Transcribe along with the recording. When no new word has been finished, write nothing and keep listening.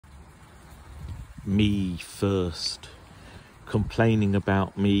me first, complaining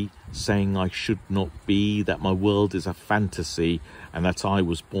about me, saying I should not be, that my world is a fantasy, and that I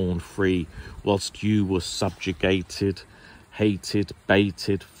was born free, whilst you were subjugated, hated,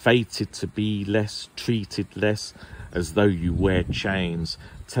 baited, fated to be less, treated less, as though you wear chains,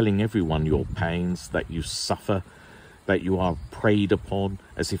 telling everyone your pains, that you suffer, that you are preyed upon,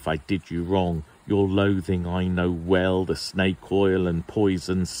 as if I did you wrong. Your loathing I know well, the snake oil and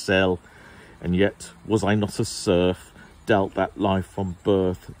poison cell. And yet was I not a serf, dealt that life from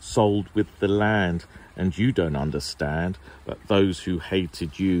birth, sold with the land? And you don't understand that those who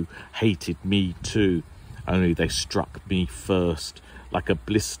hated you hated me too, only they struck me first, like a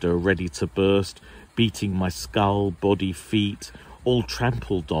blister ready to burst, beating my skull, body, feet, all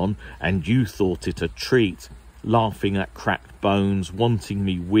trampled on, and you thought it a treat, laughing at cracked bones, wanting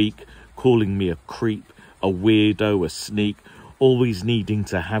me weak, calling me a creep, a weirdo, a sneak, always needing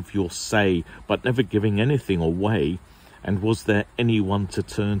to have your say, but never giving anything away. And was there anyone to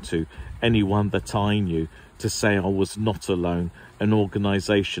turn to, anyone that I knew, to say I was not alone, an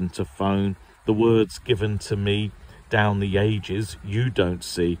organisation to phone, the words given to me down the ages you don't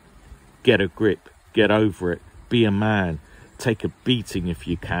see? Get a grip, get over it, be a man, take a beating if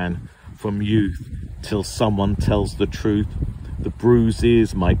you can, from youth till someone tells the truth. The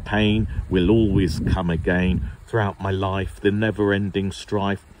bruises, my pain, will always come again throughout my life, the never-ending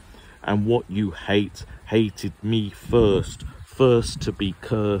strife. And what you hate, hated me first, first to be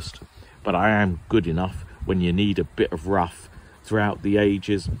cursed. But I am good enough when you need a bit of rough. Throughout the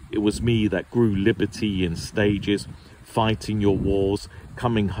ages, it was me that grew liberty in stages, fighting your wars,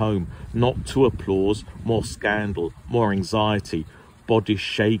 coming home, not to applause, more scandal, more anxiety, bodies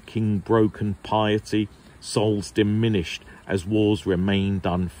shaking, broken piety, souls diminished as wars remained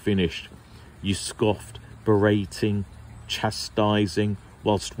unfinished. You scoffed, berating, chastising,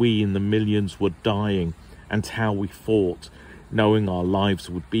 whilst we in the millions were dying, and how we fought, knowing our lives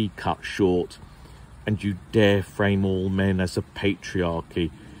would be cut short. And you dare frame all men as a patriarchy,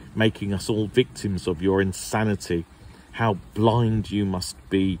 making us all victims of your insanity. How blind you must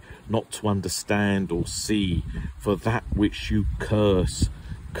be not to understand or see, for that which you curse,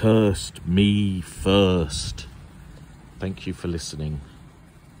 cursed me first. Thank you for listening.